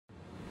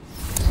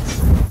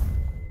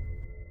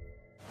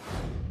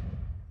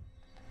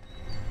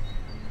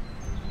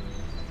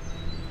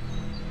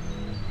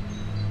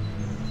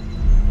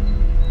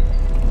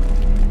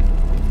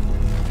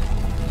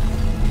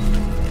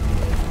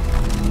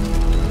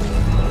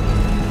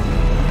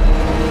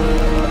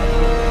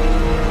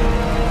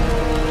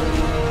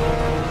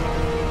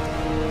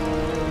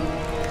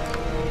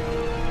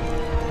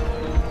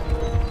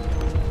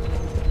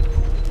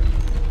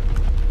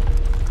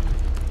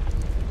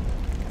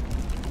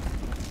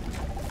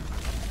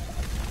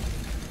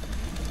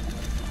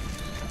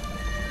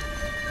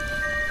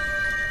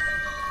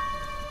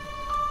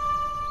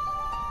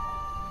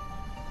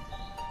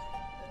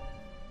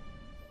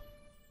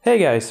Hey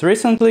guys,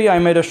 recently I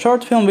made a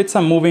short film with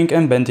some moving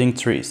and bending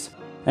trees.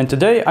 And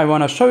today I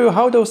wanna show you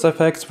how those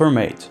effects were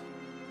made.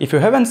 If you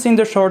haven't seen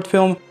the short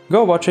film,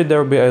 go watch it,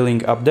 there will be a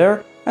link up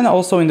there and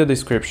also in the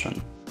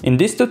description. In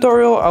this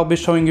tutorial I'll be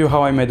showing you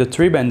how I made a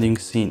tree bending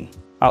scene.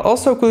 I'll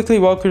also quickly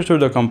walk you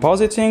through the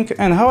compositing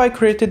and how I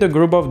created a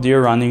group of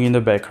deer running in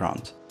the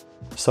background.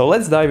 So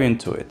let's dive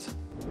into it.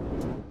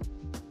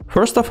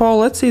 First of all,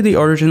 let's see the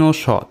original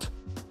shot.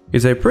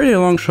 It's a pretty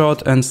long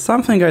shot, and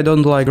something I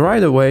don't like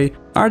right away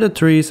are the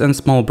trees and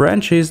small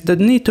branches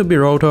that need to be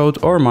wrote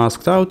out or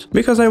masked out,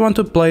 because I want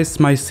to place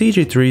my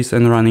CG trees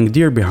and running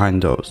deer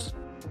behind those.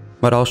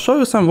 But I'll show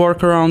you some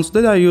workarounds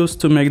that I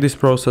used to make this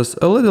process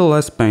a little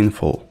less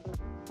painful.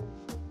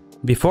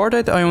 Before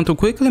that, I want to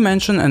quickly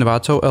mention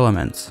Envato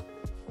Elements.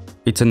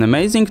 It's an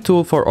amazing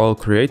tool for all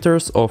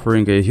creators,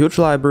 offering a huge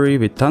library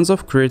with tons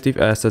of creative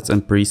assets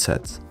and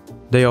presets.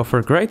 They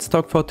offer great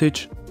stock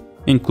footage,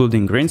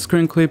 including green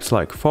screen clips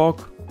like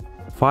fog,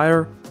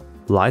 fire,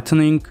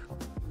 lightning,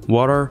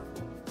 water,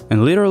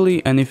 and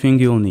literally anything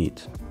you'll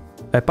need.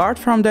 Apart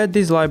from that,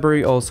 this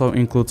library also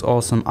includes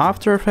awesome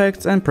After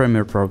Effects and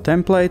Premiere Pro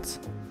templates,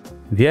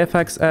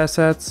 VFX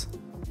assets,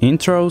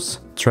 intros,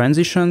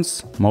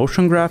 transitions,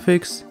 motion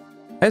graphics,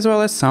 as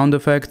well as sound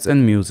effects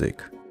and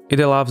music. It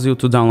allows you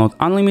to download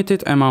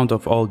unlimited amount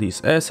of all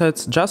these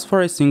assets just for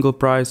a single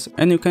price,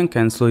 and you can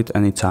cancel it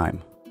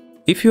anytime.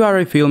 If you are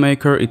a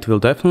filmmaker, it will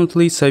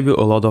definitely save you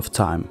a lot of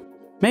time.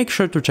 Make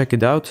sure to check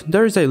it out,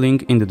 there is a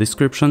link in the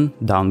description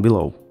down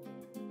below.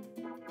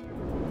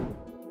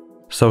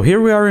 So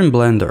here we are in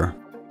Blender.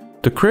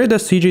 To create the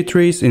CG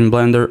trees in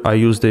Blender, I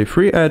used a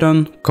free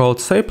add-on called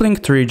Sapling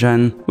Tree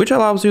Gen, which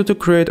allows you to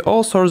create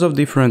all sorts of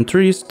different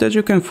trees that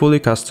you can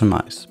fully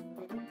customize.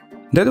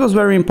 That was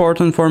very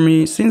important for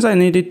me, since I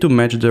needed to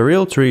match the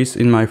real trees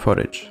in my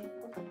footage.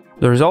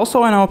 There is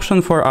also an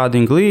option for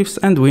adding leaves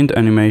and wind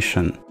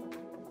animation.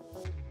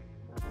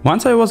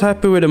 Once I was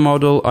happy with the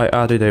model, I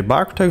added a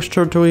bark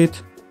texture to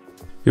it.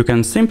 You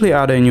can simply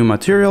add a new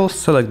material,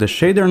 select the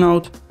shader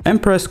node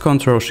and press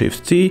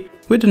Ctrl+Shift+T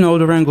with the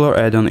Node Wrangler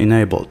add-on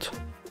enabled.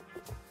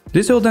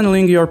 This will then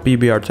link your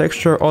PBR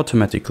texture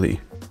automatically.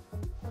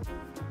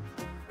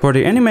 For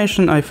the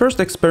animation, I first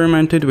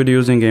experimented with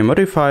using a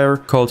modifier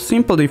called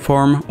Simple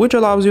Deform, which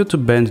allows you to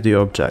bend the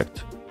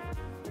object.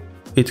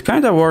 It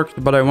kinda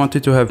worked, but I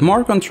wanted to have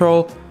more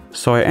control,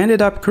 so I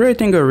ended up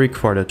creating a rig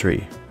for the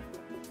tree.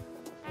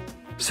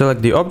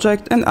 Select the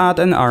object and add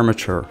an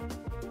armature.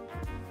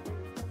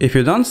 If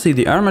you don't see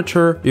the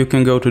armature, you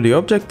can go to the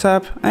Object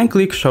tab and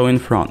click Show in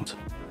Front.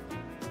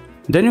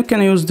 Then you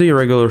can use the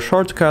regular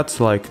shortcuts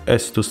like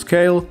S to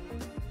scale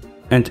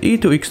and E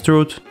to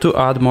extrude to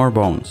add more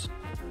bones.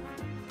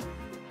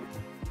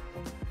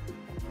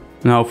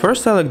 Now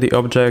first select the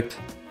object,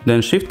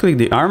 then shift-click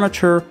the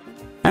armature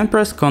and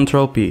press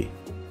Ctrl+P.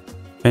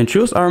 And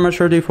choose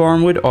Armature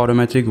Deform with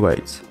automatic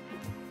weights.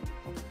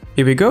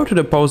 If we go to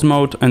the pose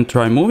mode and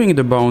try moving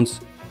the bones,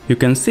 you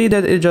can see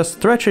that it just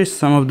stretches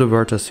some of the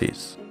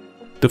vertices.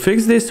 To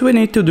fix this, we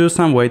need to do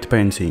some weight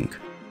painting.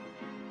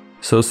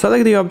 So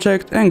select the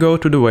object and go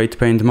to the weight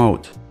paint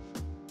mode.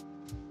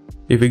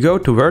 If we go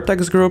to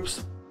vertex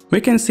groups,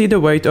 we can see the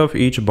weight of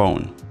each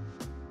bone.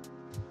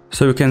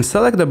 So you can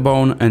select the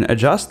bone and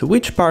adjust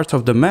which parts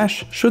of the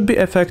mesh should be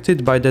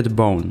affected by that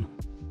bone.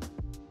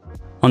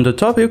 On the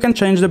top you can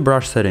change the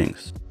brush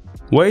settings,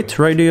 weight,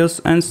 radius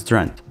and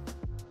strength.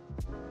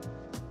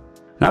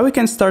 Now we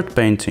can start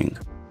painting.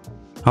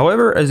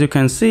 However, as you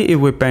can see, if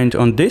we paint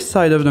on this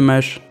side of the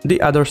mesh,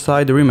 the other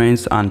side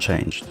remains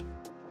unchanged.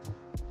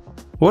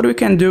 What we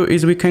can do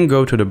is we can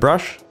go to the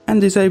brush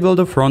and disable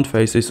the front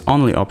faces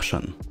only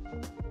option.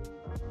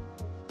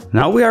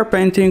 Now we are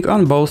painting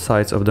on both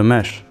sides of the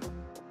mesh.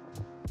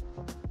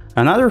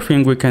 Another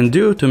thing we can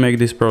do to make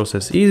this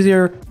process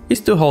easier is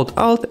to hold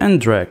Alt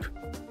and drag.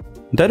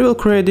 That will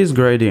create this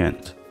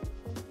gradient.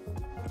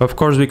 Of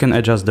course, we can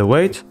adjust the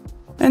weight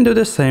and do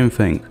the same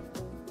thing.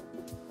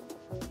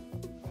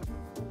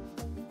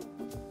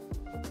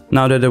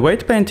 Now that the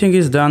weight painting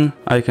is done,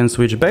 I can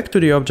switch back to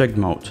the object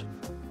mode.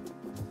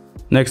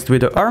 Next,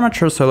 with the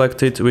armature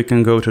selected, we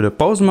can go to the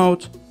pose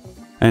mode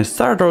and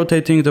start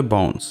rotating the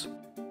bones.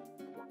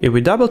 If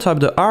we double tap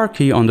the R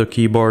key on the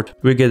keyboard,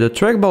 we get a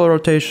trackball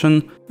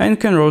rotation and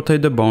can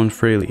rotate the bone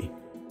freely.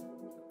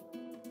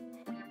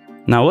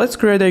 Now let's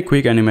create a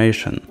quick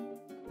animation.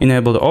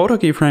 Enable the auto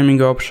keyframing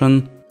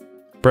option,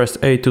 press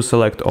A to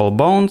select all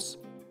bones,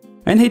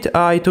 and hit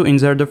I to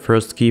insert the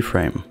first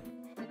keyframe.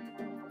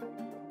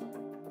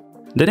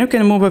 Then you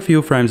can move a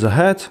few frames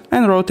ahead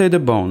and rotate the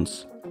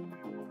bones.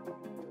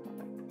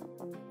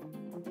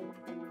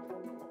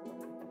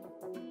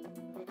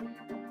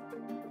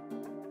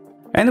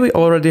 And we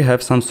already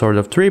have some sort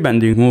of tree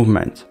bending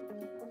movement.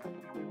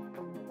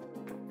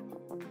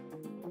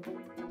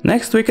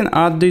 Next we can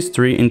add this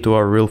tree into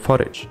our real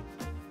footage.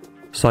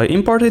 So I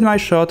imported my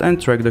shot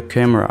and tracked the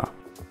camera.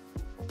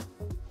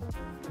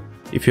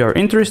 If you are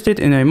interested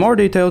in a more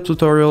detailed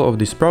tutorial of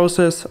this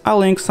process, I'll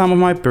link some of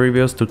my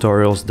previous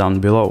tutorials down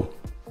below.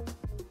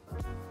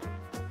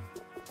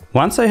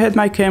 Once I had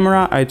my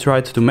camera, I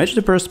tried to match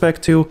the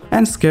perspective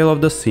and scale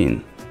of the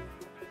scene.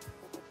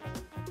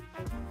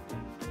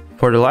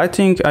 For the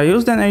lighting, I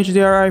used an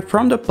HDRI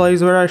from the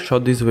place where I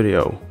shot this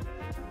video.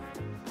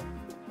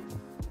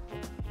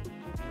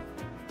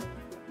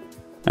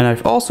 And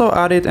I've also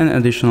added an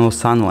additional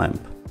sun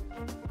lamp.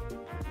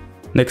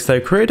 Next, I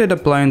created a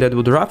plane that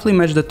would roughly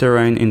match the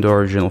terrain in the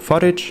original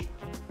footage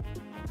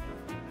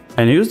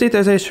and used it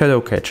as a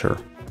shadow catcher.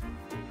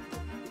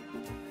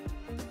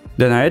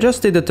 Then I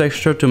adjusted the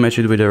texture to match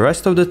it with the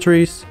rest of the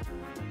trees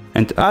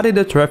and added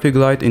a traffic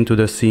light into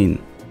the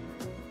scene.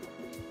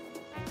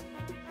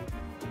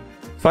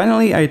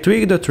 Finally, I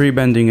tweaked the tree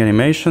bending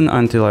animation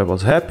until I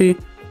was happy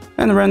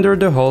and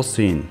rendered the whole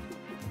scene.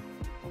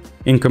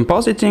 In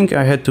compositing,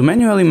 I had to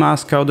manually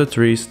mask out the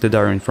trees that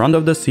are in front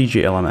of the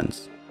CG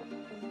elements.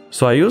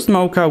 So I used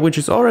Mocha, which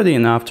is already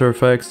in After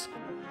Effects,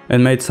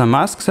 and made some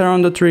masks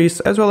around the trees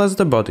as well as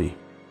the body.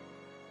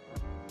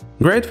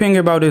 Great thing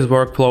about this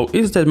workflow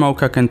is that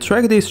Mocha can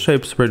track these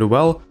shapes pretty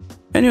well,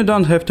 and you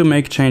don't have to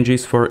make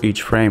changes for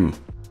each frame.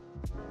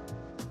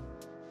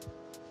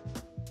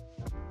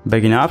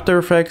 Back in After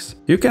Effects,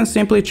 you can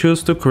simply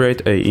choose to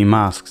create AE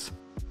masks.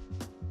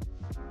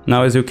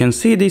 Now, as you can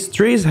see, these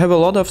trees have a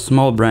lot of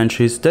small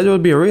branches that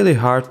would be really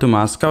hard to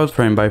mask out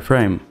frame by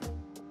frame.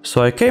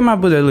 So I came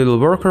up with a little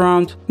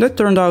workaround that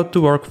turned out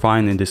to work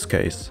fine in this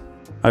case.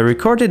 I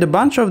recorded a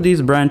bunch of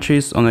these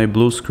branches on a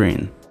blue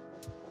screen.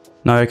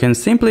 Now I can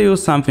simply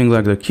use something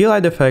like the key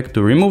light effect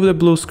to remove the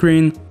blue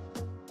screen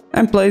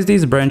and place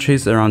these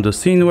branches around the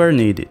scene where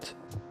needed.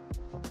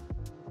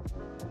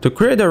 To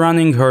create a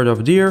running herd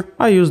of deer,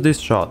 I used this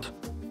shot.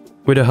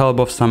 With the help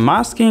of some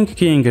masking,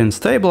 keying and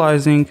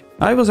stabilizing,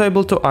 I was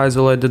able to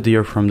isolate the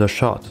deer from the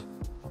shot.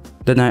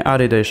 Then I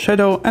added a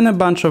shadow and a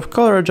bunch of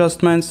color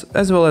adjustments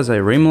as well as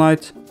a rim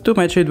light to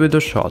match it with the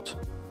shot.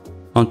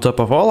 On top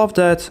of all of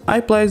that,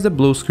 I placed the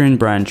blue screen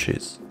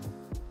branches.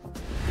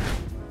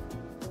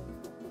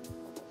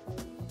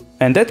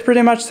 And that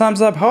pretty much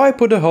sums up how I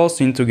put the whole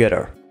scene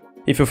together.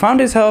 If you found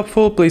this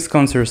helpful, please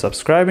consider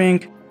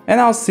subscribing, and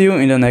I'll see you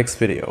in the next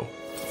video.